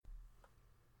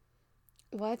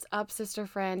What's up, sister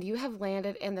friend? You have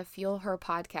landed in the Fuel Her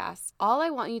podcast. All I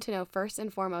want you to know first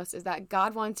and foremost is that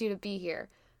God wants you to be here.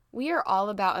 We are all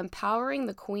about empowering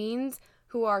the queens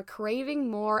who are craving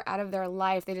more out of their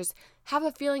life. They just have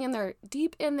a feeling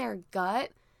deep in their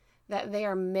gut that they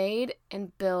are made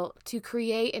and built to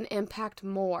create and impact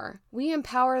more. We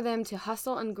empower them to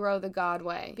hustle and grow the God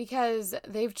way because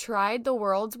they've tried the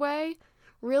world's way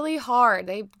really hard.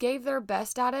 They gave their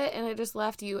best at it and it just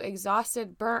left you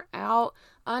exhausted, burnt out,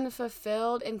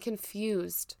 unfulfilled, and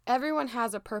confused. Everyone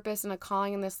has a purpose and a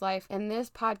calling in this life, and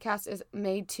this podcast is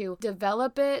made to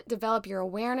develop it, develop your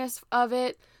awareness of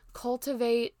it,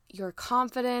 cultivate your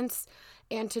confidence,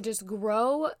 and to just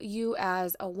grow you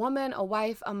as a woman, a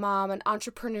wife, a mom, an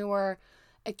entrepreneur,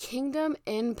 a kingdom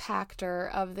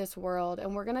impactor of this world.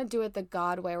 And we're going to do it the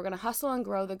God way. We're going to hustle and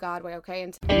grow the God way, okay?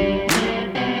 And to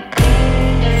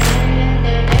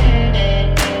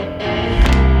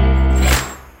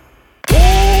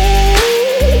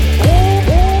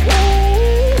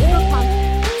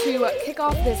kick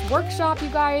off this workshop, you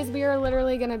guys, we are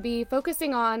literally going to be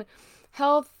focusing on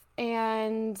health,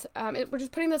 and we're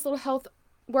just putting this little health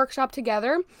workshop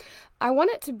together. I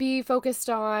want it to be focused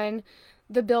on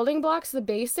the building blocks, the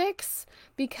basics,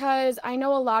 because I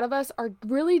know a lot of us are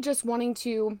really just wanting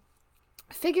to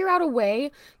figure out a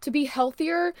way to be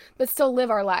healthier but still live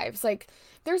our lives. Like,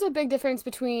 there's a big difference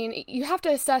between, you have to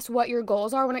assess what your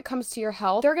goals are when it comes to your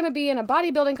health. They're going to be in a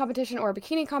bodybuilding competition or a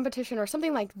bikini competition or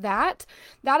something like that.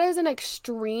 That is an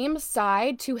extreme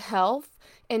side to health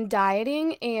and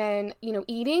dieting and,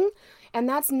 eating. And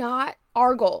that's not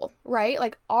our goal, right?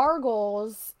 Like, our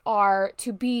goals are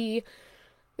to be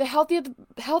the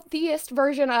healthiest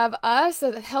version of us,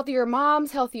 so healthier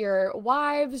moms, healthier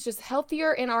wives, just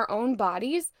healthier in our own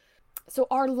bodies. So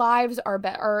our lives are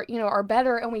better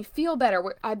and we feel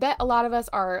better. I bet a lot of us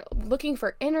are looking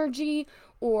for energy,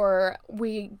 or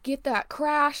we get that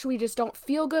crash. We just don't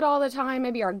feel good all the time.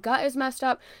 Maybe our gut is messed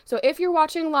up. So if you're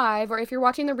watching live or if you're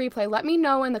watching the replay, let me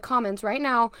know in the comments right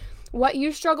now what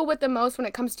you struggle with the most when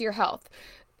it comes to your health.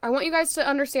 I want you guys to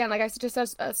understand, like I just said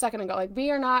a second ago, like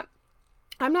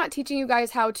I'm not teaching you guys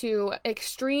how to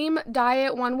extreme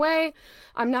diet one way.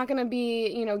 I'm not going to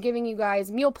be, giving you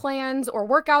guys meal plans or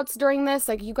workouts during this.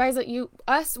 Like, you guys,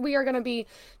 we are going to be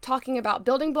talking about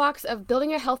building blocks of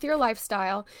building a healthier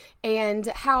lifestyle, and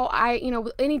how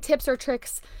any tips or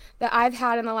tricks that I've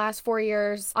had in the last 4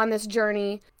 years on this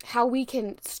journey, how we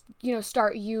can,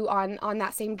 start you on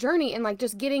that same journey and like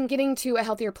just getting to a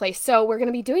healthier place. So we're going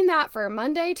to be doing that for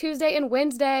Monday, Tuesday, and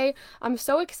Wednesday. I'm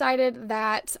so excited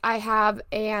that I have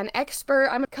an expert.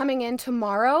 I'm coming in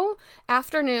tomorrow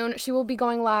afternoon. She will be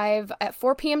going live at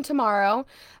 4 p.m. tomorrow.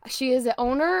 She is the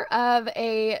owner of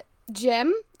a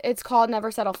gym. It's called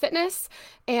Never Settle Fitness,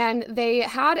 and they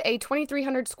had a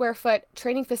 2,300 square foot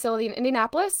training facility in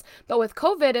Indianapolis, but with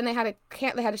COVID and they had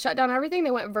to shut down everything,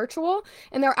 they went virtual,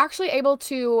 and they're actually able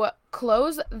to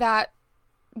close that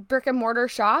brick and mortar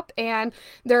shop, and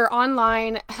their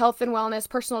online health and wellness,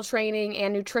 personal training,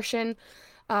 and nutrition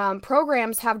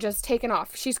programs have just taken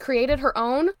off. She's created her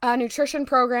own nutrition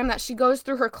program that she goes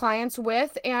through her clients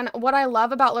with. And what I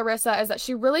love about Larissa is that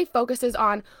she really focuses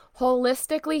on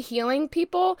holistically healing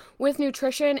people with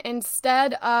nutrition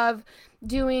instead of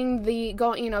doing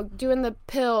the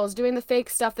pills, doing the fake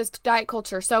stuff, this diet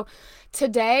culture. So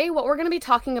today, what we're going to be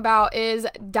talking about is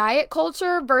diet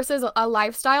culture versus a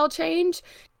lifestyle change.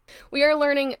 We are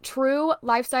learning true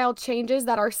lifestyle changes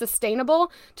that are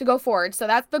sustainable to go forward. So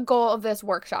that's the goal of this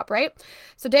workshop, right?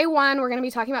 So day 1, we're going to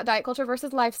be talking about diet culture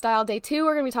versus lifestyle. Day 2,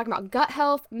 we're going to be talking about gut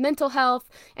health, mental health,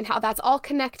 and how that's all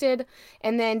connected.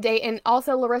 And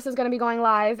also Larissa's going to be going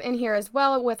live in here as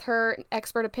well with her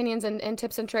expert opinions and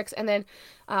tips and tricks. And then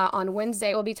on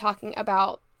Wednesday, we'll be talking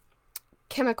about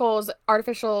chemicals,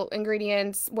 artificial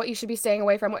ingredients, what you should be staying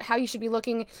away from, how you should be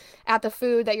looking at the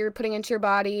food that you're putting into your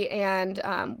body, and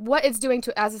what it's doing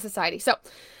to as a society. So,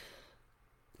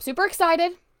 super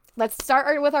excited. Let's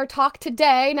start with our talk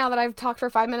today, now that I've talked for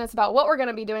 5 minutes about what we're going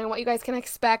to be doing and what you guys can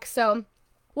expect. So,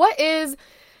 what is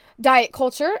diet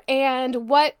culture and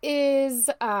what is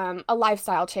a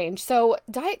lifestyle change? So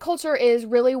diet culture is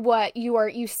really what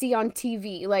you see on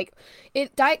TV.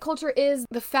 Diet culture is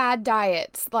the fad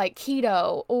diets like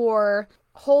keto or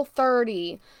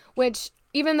Whole30, which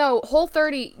even though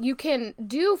Whole30 you can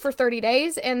do for 30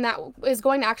 days and that is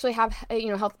going to actually have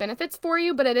health benefits for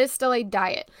you, but it is still a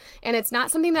diet and it's not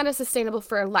something that is sustainable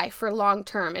for life, for long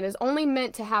term. It is only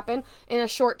meant to happen in a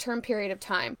short-term period of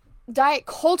time. Diet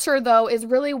culture, though, is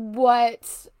really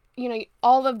what,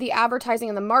 all of the advertising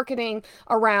and the marketing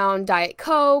around Diet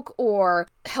Coke or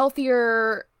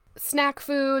healthier snack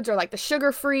foods or like the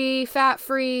sugar-free,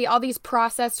 fat-free, all these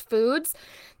processed foods.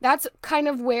 That's kind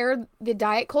of where the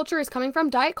diet culture is coming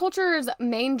from. Diet culture's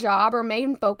main job or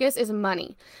main focus is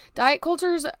money. Diet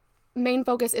culture's main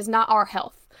focus is not our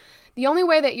health. The only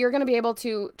way that you're going to be able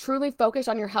to truly focus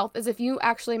on your health is if you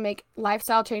actually make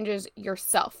lifestyle changes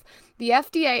yourself. The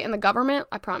FDA and the government,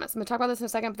 I promise, I'm going to talk about this in a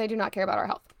second, but they do not care about our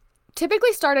health.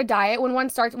 Typically start a diet, when one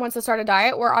wants to start a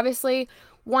diet, we're obviously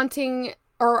wanting,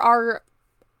 or our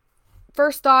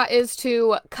first thought is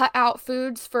to cut out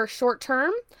foods for short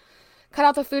term, cut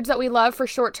out the foods that we love for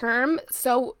short term.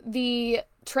 So the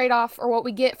trade-off or what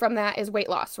we get from that is weight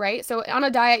loss, right? So on a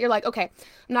diet, you're like, okay,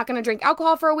 I'm not going to drink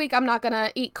alcohol for a week. I'm not going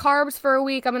to eat carbs for a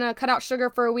week. I'm going to cut out sugar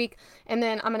for a week. And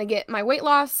then I'm going to get my weight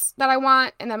loss that I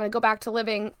want. And then I'm going to go back to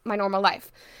living my normal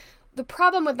life. The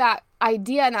problem with that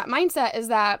idea and that mindset is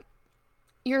that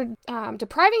you're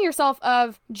depriving yourself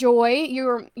of joy.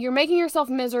 You're making yourself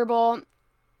miserable.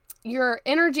 Your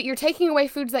energy, you're taking away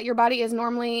foods that your body is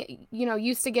normally,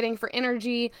 used to getting for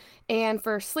energy and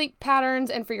for sleep patterns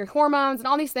and for your hormones and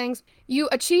all these things. You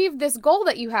achieve this goal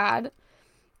that you had,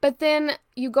 but then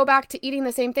you go back to eating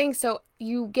the same thing, so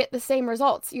you get the same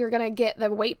results. You're going to get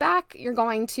the weight back. You're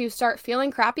going to start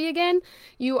feeling crappy again.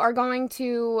 You are going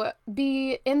to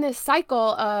be in this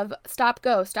cycle of stop,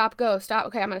 go, stop, go, stop.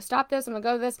 Okay, I'm going to stop this. I'm going to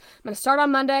go this. I'm going to start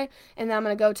on Monday, and then I'm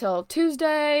going to go till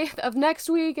Tuesday of next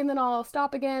week, and then I'll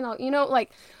stop again.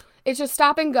 It's just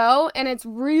stop and go, and it's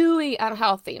really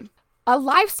unhealthy. A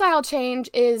lifestyle change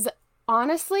is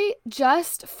honestly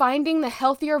just finding the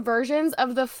healthier versions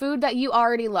of the food that you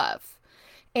already love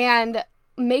and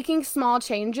making small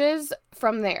changes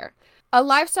from there. A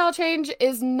lifestyle change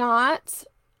is not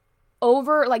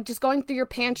over just going through your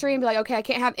pantry and be like, okay, I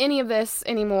can't have any of this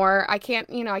anymore. I can't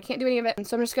do any of it. And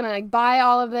so I'm just going to buy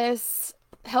all of this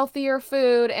healthier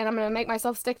food and I'm going to make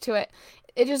myself stick to it.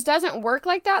 It just doesn't work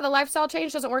like that. The lifestyle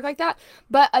change doesn't work like that.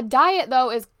 But a diet,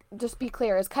 though, is, just be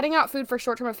clear, is cutting out food for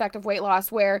short-term effect of weight loss,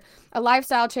 where a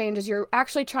lifestyle change is you're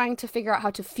actually trying to figure out how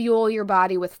to fuel your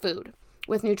body with food,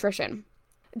 with nutrition.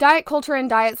 Diet culture and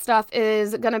diet stuff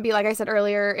is going to be, like I said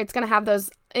earlier, it's going to have those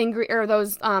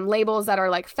labels that are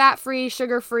like fat-free,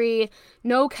 sugar-free,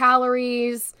 no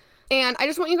calories. And I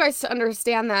just want you guys to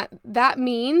understand that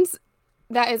means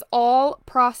that is all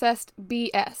processed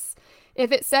BS.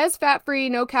 If it says fat-free,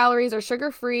 no calories, or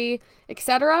sugar-free,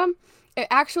 etc., it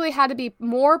actually had to be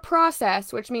more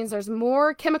processed, which means there's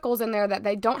more chemicals in there that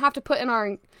they don't have to put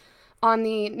on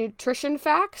the nutrition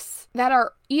facts that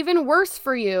are even worse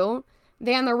for you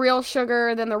than the real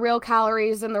sugar, than the real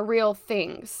calories, than the real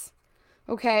things.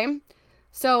 Okay?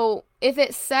 So if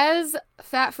it says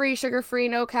fat-free, sugar-free,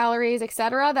 no calories,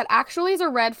 etc., that actually is a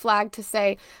red flag to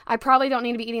say, I probably don't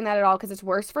need to be eating that at all because it's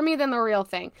worse for me than the real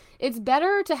thing. It's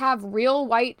better to have real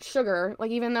white sugar,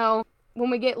 even though when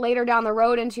we get later down the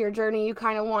road into your journey, you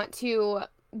kind of want to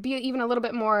be even a little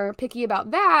bit more picky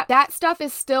about that. That stuff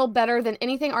is still better than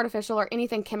anything artificial or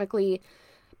anything chemically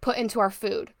put into our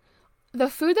food. The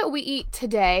food that we eat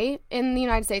today in the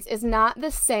United States is not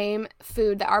the same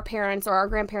food that our parents or our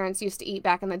grandparents used to eat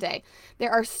back in the day.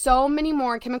 There are so many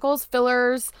more chemicals,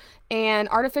 fillers, and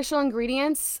artificial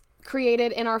ingredients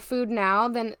created in our food now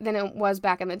than it was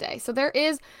back in the day. So there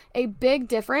is a big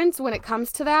difference when it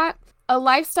comes to that. A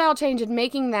lifestyle change in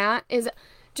making that is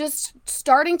just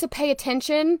starting to pay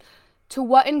attention to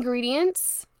what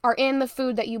ingredients are in the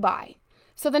food that you buy.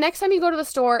 So the next time you go to the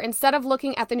store, instead of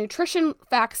looking at the nutrition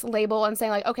facts label and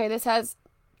saying okay, this has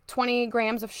 20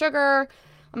 grams of sugar,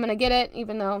 I'm going to get it,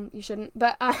 even though you shouldn't,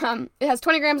 but it has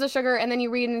 20 grams of sugar, and then you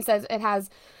read and it says it has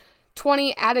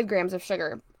 20 added grams of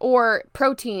sugar, or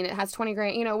protein, it has 20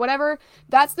 grams, whatever.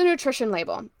 That's the nutrition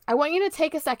label. I want you to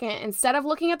take a second, instead of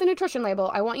looking at the nutrition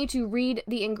label, I want you to read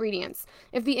the ingredients.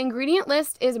 If the ingredient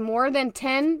list is more than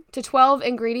 10 to 12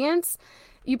 ingredients,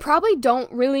 you probably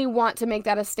don't really want to make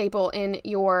that a staple in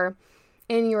your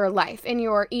life, in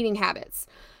your eating habits.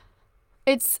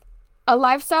 It's a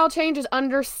lifestyle change is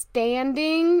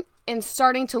understanding and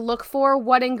starting to look for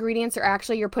what ingredients are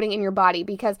actually you're putting in your body.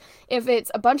 Because if it's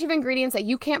a bunch of ingredients that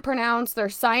you can't pronounce, they're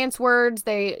science words,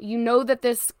 that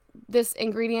this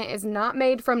ingredient is not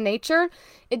made from nature,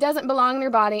 it doesn't belong in your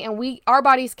body, and our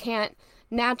bodies can't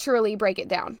naturally break it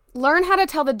down. Learn how to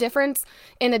tell the difference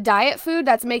in a diet food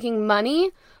that's making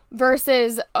money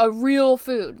versus a real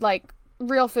food,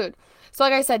 real food. So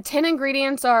like I said, 10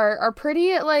 ingredients are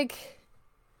pretty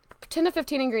 10 to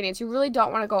 15 ingredients. You really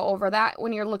don't want to go over that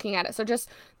when you're looking at it. So just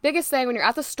biggest thing when you're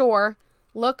at the store,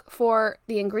 look for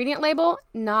the ingredient label,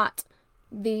 not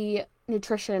the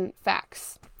nutrition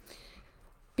facts.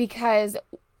 Because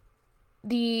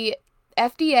the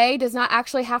FDA does not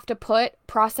actually have to put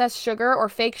processed sugar or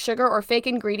fake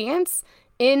ingredients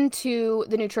into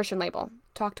the nutrition label.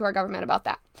 Talk to our government about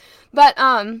that. But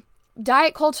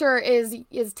diet culture is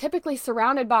typically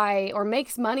surrounded by or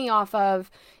makes money off of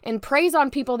and preys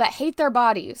on people that hate their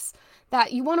bodies.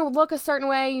 That you want to look a certain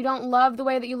way, you don't love the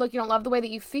way that you look, you don't love the way that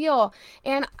you feel.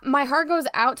 And my heart goes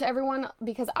out to everyone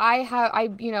because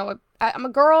I'm a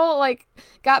girl, like,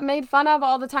 got made fun of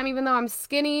all the time, even though I'm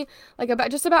skinny, like,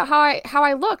 about how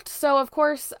I looked. So of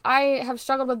course I have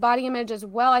struggled with body image as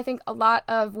well. I think a lot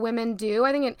of women do.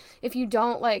 I think if you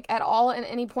don't, like, at all at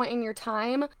any point in your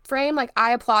time frame, like,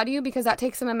 I applaud you, because that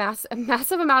takes a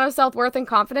massive amount of self-worth and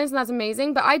confidence, and that's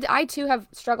amazing. But I too have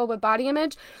struggled with body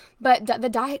image. But the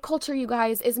diet culture, you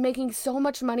guys, is making so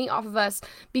much money off of us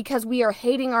because we are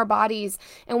hating our bodies,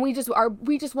 and we just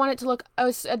want it to look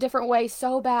a different way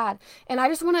so bad. And I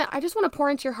just want to pour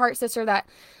into your heart, sister, that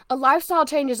a lifestyle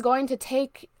change is going to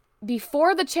take,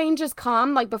 before the changes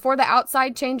come, like before the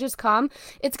outside changes come,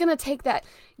 it's going to take that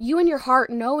you and your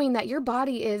heart knowing that your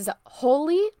body is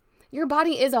holy. Your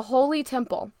body is a holy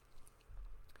temple.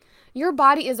 Your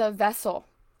body is a vessel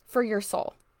for your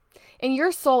soul. And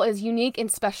your soul is unique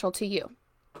and special to you.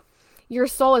 Your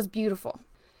soul is beautiful.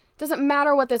 It doesn't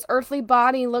matter what this earthly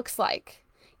body looks like.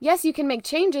 Yes, you can make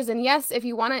changes, and yes, if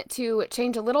you want it to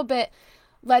change a little bit,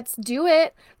 let's do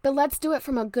it, but let's do it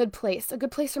from a good place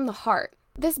from the heart.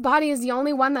 This body is the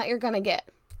only one that you're going to get.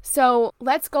 So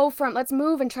let's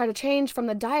move and try to change from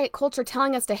the diet culture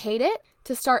telling us to hate it,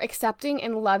 to start accepting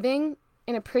and loving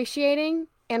and appreciating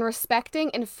and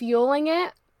respecting and fueling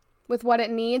it with what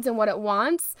it needs and what it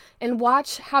wants, and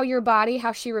watch how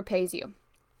she repays you.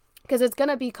 Because it's going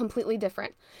to be completely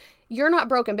different. You're not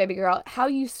broken, baby girl. How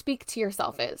you speak to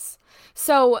yourself is.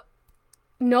 So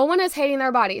no one is hating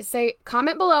their bodies.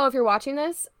 Comment below if you're watching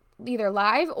this, either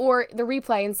live or the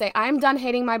replay, and say, I'm done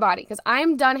hating my body, because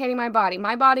I'm done hating my body.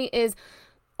 My body is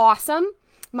awesome.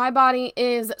 My body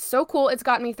is so cool. It's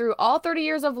gotten me through all 30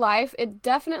 years of life. It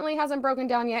definitely hasn't broken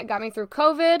down yet. Got me through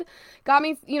COVID. Got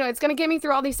me, it's going to get me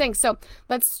through all these things. So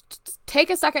let's take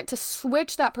a second to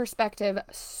switch that perspective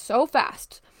so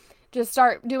fast. Just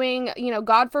start doing,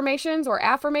 God formations or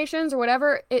affirmations or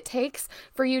whatever it takes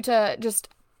for you to just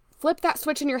flip that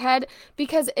switch in your head,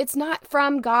 because it's not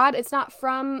from God. It's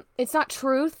not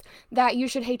truth that you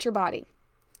should hate your body.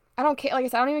 I don't care. Like I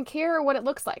said, I don't even care what it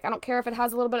looks like. I don't care if it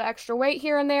has a little bit of extra weight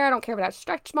here and there. I don't care if it has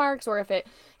stretch marks or if it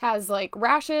has like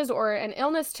rashes or an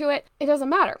illness to it. It doesn't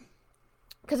matter,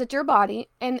 because it's your body,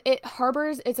 and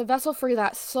it's a vessel for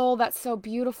that soul that's so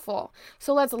beautiful.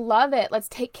 So let's love it. Let's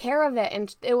take care of it,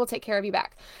 and it will take care of you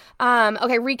back.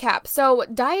 Okay, recap. So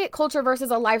diet culture versus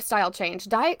a lifestyle change.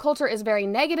 Diet culture is very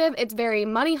negative. It's very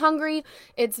money hungry.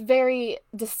 It's very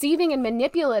deceiving and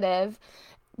manipulative.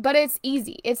 But it's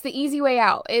easy. It's the easy way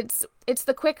out. It's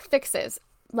the quick fixes.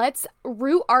 Let's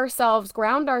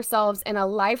ground ourselves in a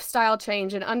lifestyle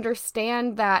change, and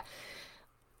understand that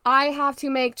I have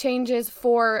to make changes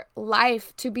for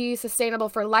life to be sustainable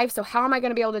for life. So how am I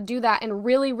going to be able to do that and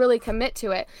really, really commit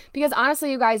to it? Because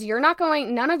honestly, you guys,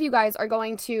 none of you guys are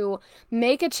going to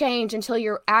make a change until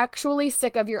you're actually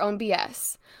sick of your own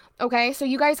BS. Okay, so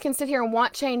you guys can sit here and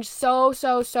want change so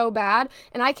bad,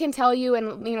 and I can tell you,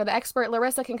 and the expert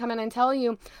Larissa can come in and tell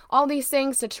you all these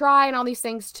things to try and all these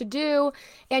things to do,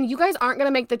 and you guys aren't going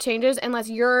to make the changes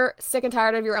unless you're sick and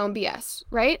tired of your own BS,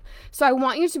 right? So I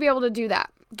want you to be able to do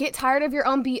that. Get tired of your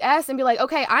own BS and be like,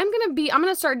 okay, I'm going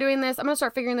to start doing this. I'm going to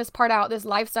start figuring this part out, this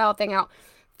lifestyle thing out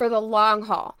for the long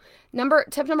haul.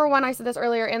 Tip number 1, I said this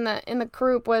earlier in the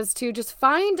group, was to just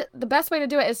the best way to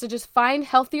do it is to just find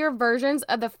healthier versions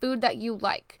of the food that you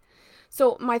like.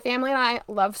 So my family and I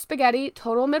love spaghetti,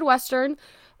 total Midwestern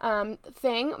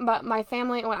thing. But my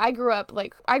family, when I grew up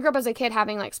as a kid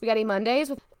having like spaghetti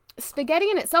Mondays. Spaghetti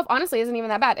in itself honestly isn't even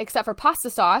that bad, except for pasta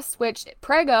sauce, which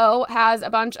Prego has a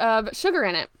bunch of sugar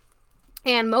in it.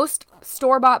 And most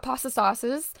store-bought pasta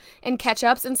sauces and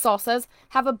ketchups and salsas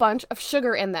have a bunch of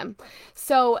sugar in them.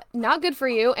 So not good for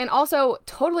you, and also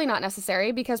totally not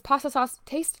necessary, because pasta sauce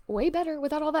tastes way better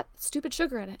without all that stupid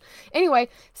sugar in it. Anyway,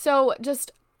 so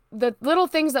just the little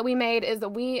things that we made is that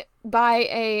we buy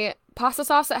a pasta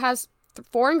sauce that has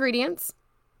 4 ingredients,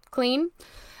 clean.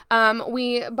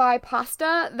 We buy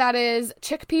pasta that is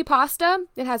chickpea pasta.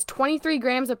 It has 23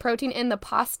 grams of protein in the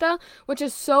pasta, which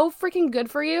is so freaking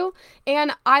good for you.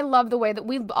 And we all love the way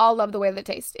that it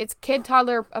tastes. It's kid,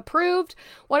 toddler approved.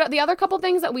 The other couple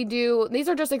things that we do, these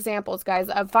are just examples, guys,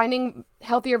 of finding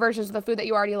healthier versions of the food that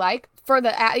you already like. for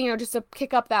the, just to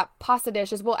kick up that pasta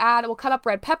dish is we'll cut up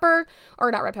red pepper, or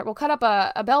not red pepper, we'll cut up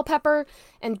a bell pepper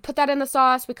and put that in the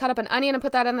sauce. We cut up an onion and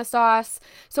put that in the sauce.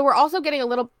 So we're also getting a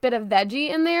little bit of veggie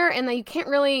in there, and then you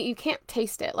can't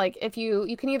taste it. Like if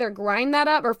you can either grind that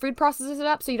up or food process it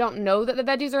up so you don't know that the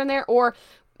veggies are in there, or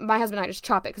my husband and I just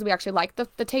chop it because we actually like the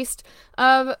taste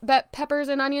of peppers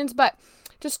and onions, but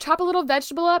just chop a little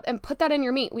vegetable up and put that in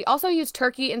your meat. We also use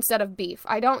turkey instead of beef.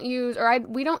 We don't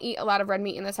eat a lot of red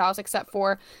meat in this house except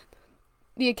for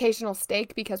the occasional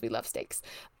steak because we love steaks.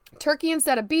 Turkey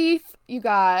instead of beef. You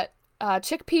got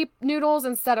chickpea noodles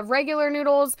instead of regular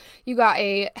noodles. You got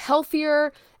a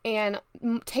healthier and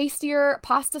tastier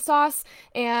pasta sauce,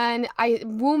 and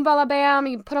boom, bala bam,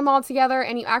 you put them all together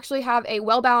and you actually have a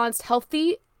well-balanced,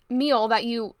 healthy meal that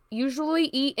you usually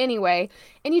eat anyway,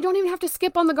 and you don't even have to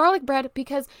skip on the garlic bread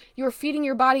because you're feeding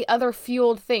your body other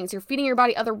fueled things. You're feeding your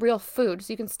body other real food,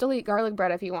 so you can still eat garlic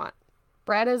bread if you want.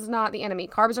 Bread is not the enemy.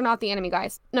 Carbs are not the enemy,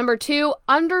 guys. Number 2,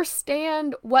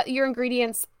 understand what your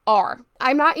ingredients are.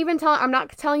 I'm not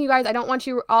telling you guys, I don't want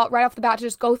you all right off the bat to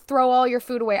just go throw all your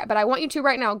food away, but I want you to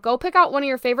right now go pick out one of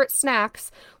your favorite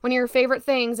snacks, one of your favorite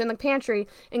things in the pantry,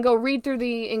 and go read through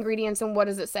the ingredients and what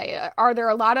does it say? Are there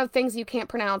a lot of things you can't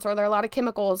pronounce? Are there a lot of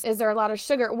chemicals? Is there a lot of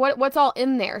sugar? What's all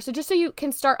in there? So just so you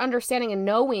can start understanding and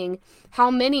knowing how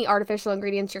many artificial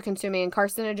ingredients you're consuming and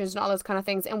carcinogens and all those kind of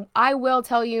things. And I will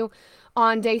tell you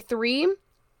on day 3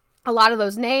 a lot of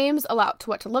those names,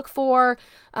 what to look for,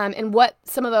 and what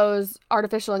some of those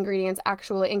artificial ingredients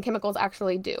and chemicals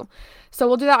actually do. So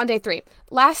we'll do that on day 3.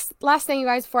 Last thing, you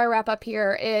guys, before I wrap up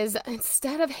here is,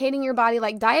 instead of hating your body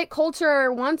like diet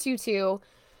culture wants you to,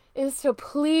 is to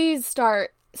please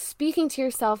start speaking to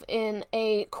yourself in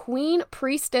a queen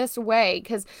priestess way,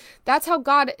 because that's how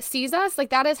God sees us. Like,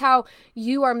 that is how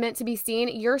you are meant to be seen.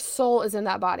 Your soul is in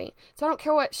that body. So I don't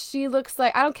care what she looks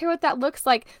like. I don't care what that looks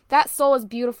like. That soul is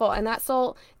beautiful, and that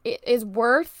soul is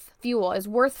worth fuel, is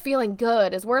worth feeling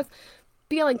good, is worth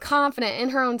feeling confident in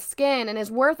her own skin, and is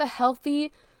worth a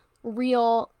healthy,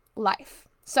 real life.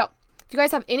 So if you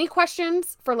guys have any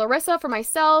questions for Larissa, for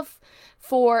myself,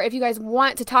 for if you guys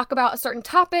want to talk about a certain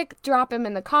topic, drop them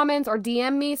in the comments or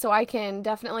DM me so I can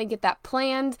definitely get that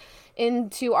planned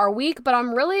into our week. But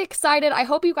I'm really excited. I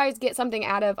hope you guys get something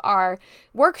out of our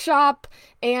workshop.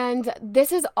 And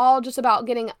this is all just about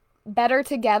getting better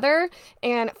together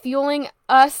and fueling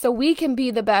us so we can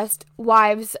be the best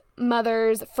wives,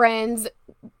 mothers, friends,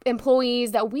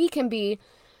 employees that we can be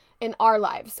in our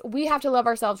lives. We have to love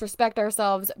ourselves, respect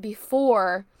ourselves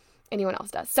before anyone else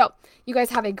does. So you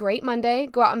guys have a great Monday.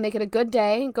 Go out and make it a good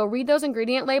day. Go read those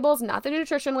ingredient labels, not the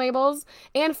nutrition labels,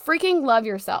 and freaking love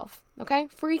yourself. Okay?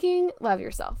 Freaking love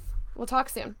yourself. We'll talk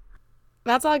soon.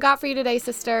 That's all I got for you today,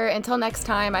 sister. Until next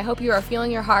time, I hope you are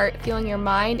feeling your heart, feeling your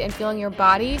mind, and feeling your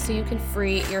body so you can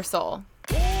free your soul.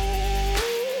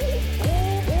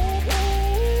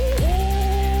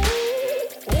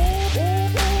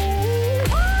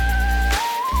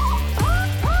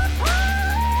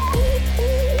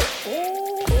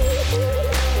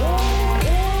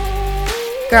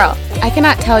 Girl, I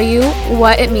cannot tell you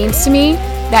what it means to me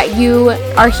that you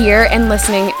are here and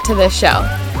listening to this show.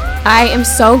 I am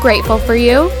so grateful for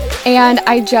you, and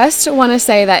I just want to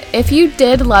say that if you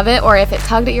did love it or if it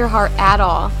tugged at your heart at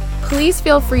all, please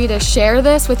feel free to share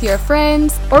this with your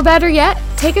friends, or better yet,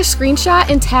 take a screenshot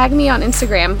and tag me on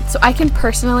Instagram so I can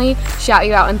personally shout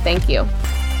you out and thank you.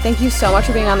 Thank you so much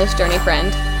for being on this journey,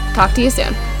 friend. Talk to you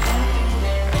soon.